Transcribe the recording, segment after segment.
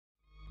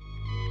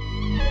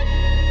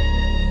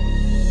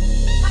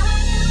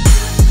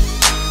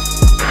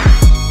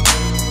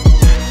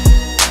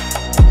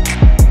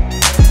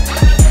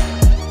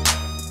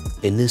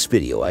In this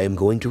video, I am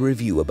going to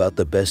review about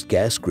the best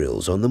gas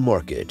grills on the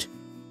market.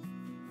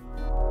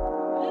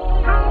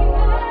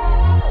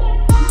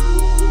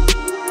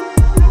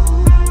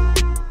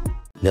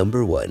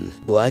 Number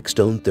 1.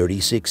 Blackstone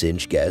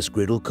 36-inch Gas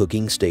Griddle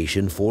Cooking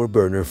Station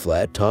 4-burner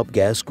flat-top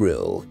gas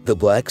grill. The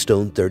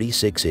Blackstone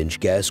 36-inch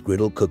Gas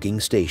Griddle Cooking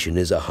Station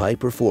is a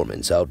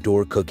high-performance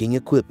outdoor cooking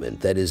equipment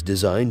that is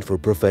designed for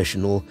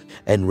professional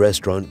and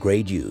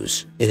restaurant-grade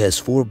use. It has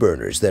 4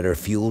 burners that are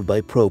fueled by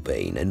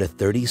propane and a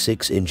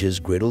 36 inches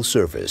griddle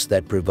surface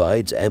that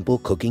provides ample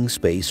cooking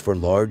space for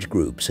large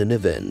groups and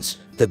events.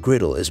 The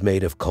griddle is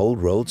made of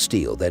cold-rolled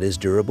steel that is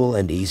durable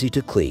and easy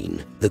to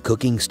clean. The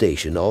cooking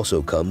station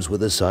also comes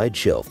with a side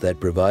shelf that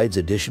provides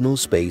additional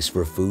space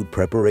for food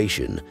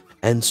preparation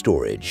and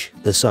storage.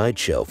 The side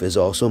shelf is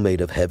also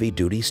made of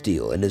heavy-duty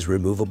steel and is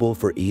removable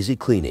for easy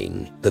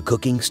cleaning. The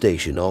cooking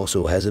station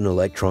also has an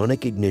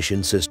electronic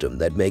ignition system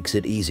that makes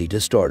it easy to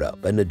start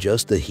up and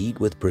adjust the heat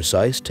with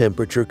precise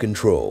temperature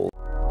control.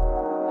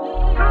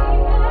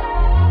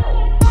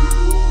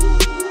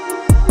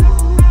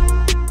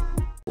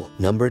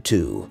 Number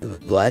 2.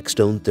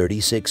 Blackstone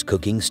 36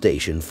 Cooking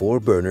Station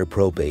 4-burner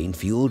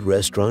propane-fueled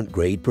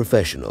restaurant-grade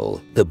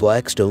professional. The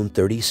Blackstone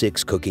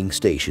 36 Cooking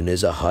Station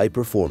is a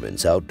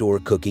high-performance outdoor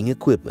cooking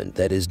equipment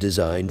that is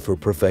designed for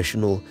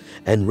professional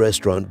and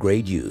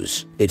restaurant-grade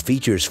use. It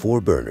features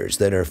 4 burners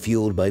that are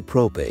fueled by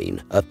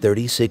propane, a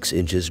 36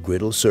 inches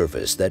griddle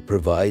surface that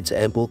provides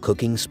ample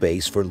cooking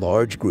space for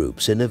large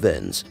groups and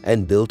events,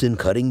 and built-in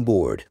cutting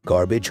board,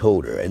 garbage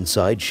holder, and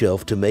side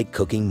shelf to make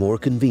cooking more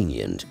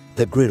convenient.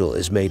 The griddle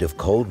is made of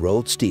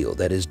cold-rolled steel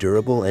that is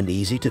durable and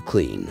easy to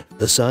clean.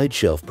 The side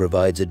shelf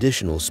provides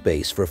additional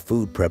space for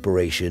food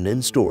preparation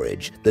and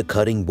storage. The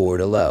cutting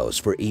board allows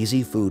for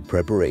easy food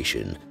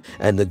preparation,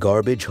 and the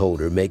garbage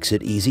holder makes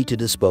it easy to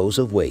dispose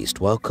of waste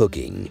while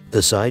cooking.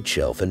 The side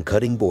shelf and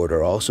cutting board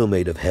are also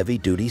made of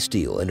heavy-duty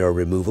steel and are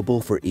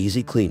removable for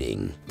easy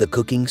cleaning. The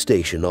cooking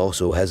station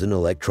also has an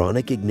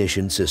electronic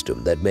ignition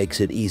system that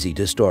makes it easy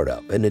to start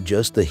up and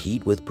adjust the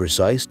heat with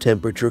precise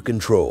temperature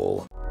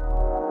control.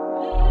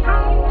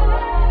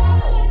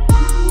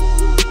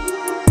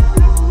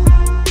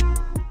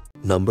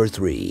 Number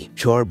 3.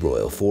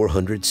 Char-Broil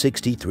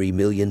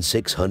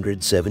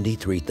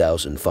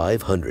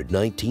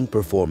 463,673,519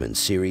 Performance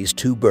Series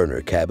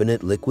 2-burner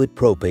cabinet liquid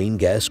propane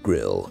gas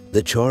grill.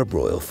 The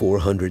Char-Broil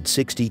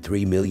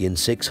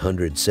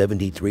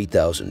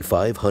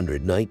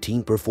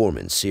 463,673,519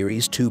 Performance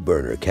Series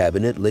 2-burner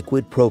cabinet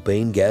liquid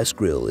propane gas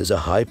grill is a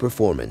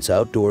high-performance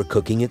outdoor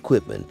cooking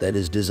equipment that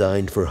is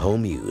designed for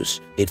home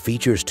use. It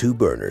features 2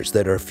 burners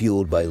that are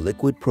fueled by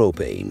liquid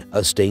propane,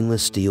 a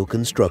stainless steel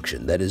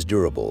construction that is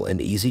durable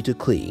and easy to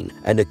clean,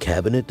 and a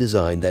cabinet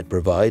design that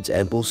provides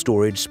ample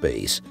storage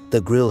space. The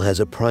grill has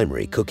a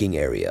primary cooking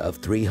area of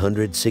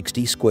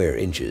 360 square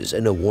inches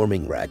and a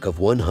warming rack of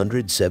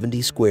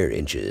 170 square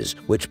inches,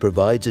 which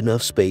provides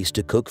enough space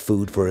to cook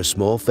food for a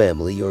small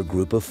family or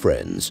group of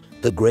friends.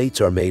 The grates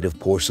are made of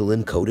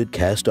porcelain-coated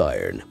cast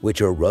iron,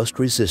 which are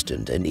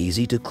rust-resistant and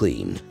easy to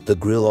clean. The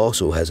grill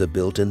also has a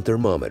built-in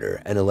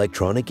thermometer, an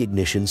electronic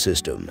ignition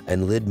system,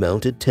 and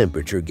lid-mounted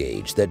temperature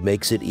gauge that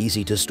makes it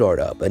easy to start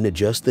up and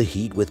adjust the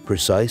heat with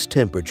precise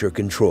temperature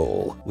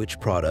control. Which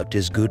product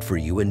is good for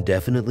you, and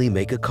definitely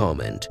make a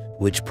comment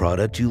which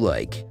product you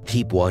like.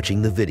 Keep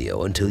watching the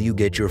video until you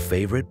get your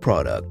favorite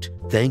product.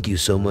 Thank you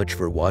so much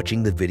for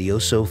watching the video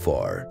so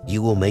far.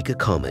 You will make a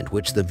comment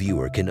which the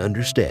viewer can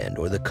understand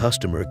or the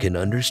customer can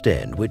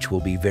understand, which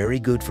will be very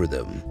good for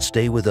them.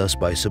 Stay with us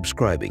by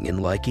subscribing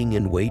and liking,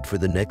 and wait for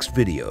the next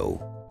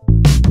video.